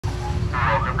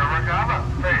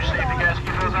Very safe. You guys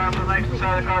keep those arms on the next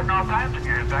side of the car at all times. And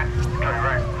you're back. Tell you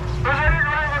right. Who's ready to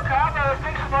ride Rokava?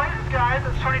 Thanks for joining us, guys.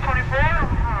 It's 2024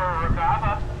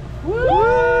 Rokava. Woo!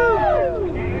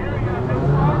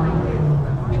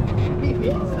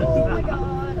 Oh my god.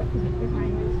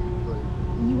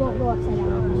 You won't go upside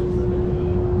down.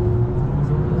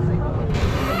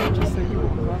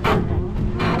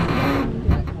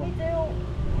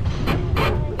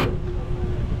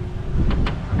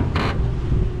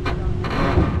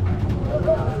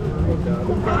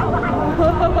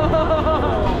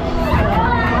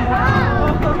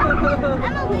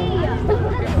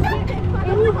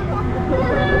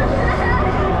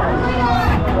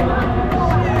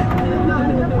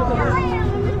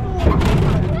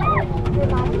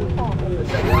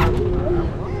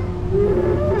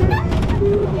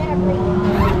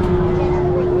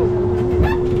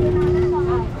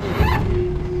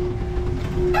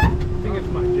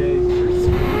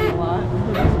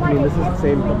 I mean, this is the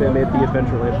same company that made the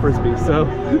Adventureland Frisbee, so.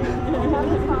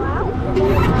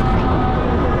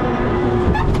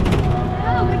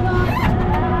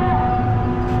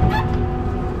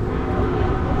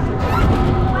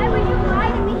 Why would you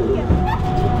lie to me?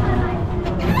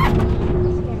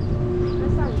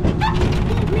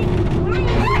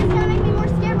 It's gonna make me more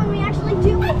scared when we actually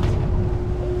do it.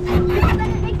 Because then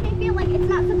it makes me feel like it's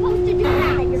not supposed to do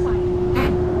that. You're fine.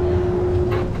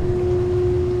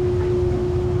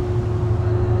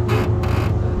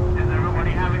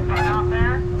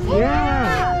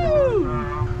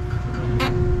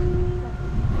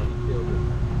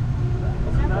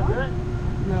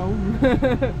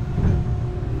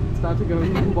 It's about to go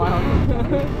wild.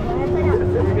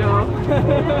 There we go.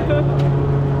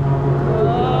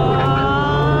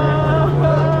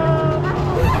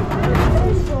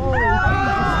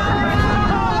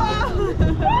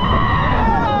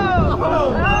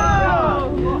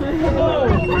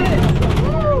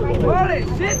 Holy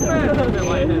shit, man!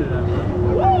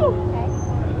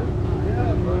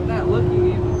 Not looking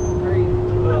even great.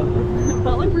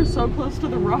 Felt like we're so close to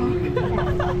the rock. Is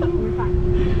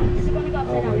it going to go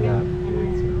upside down again?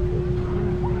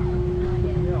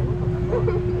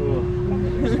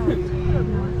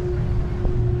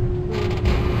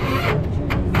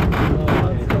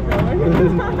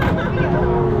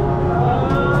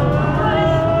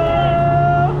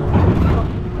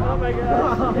 Oh my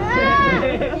god.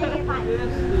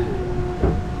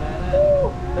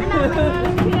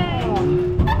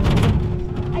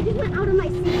 I just went out of my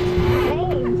seat. Oh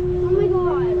my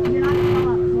god. You're not gonna come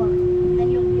up. Look. Then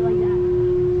you'll be like that.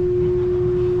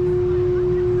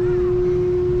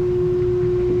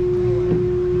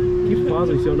 Keep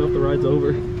pausing so you don't know if the ride's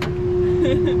over.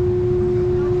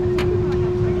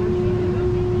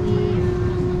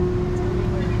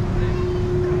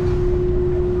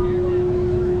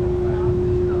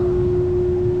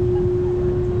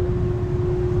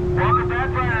 Welcome back,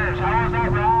 friends. How was that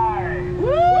ride?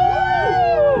 Woo!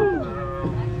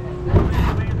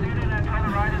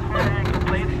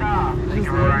 Thank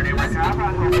you for riding Rokava. I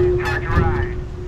hope you enjoyed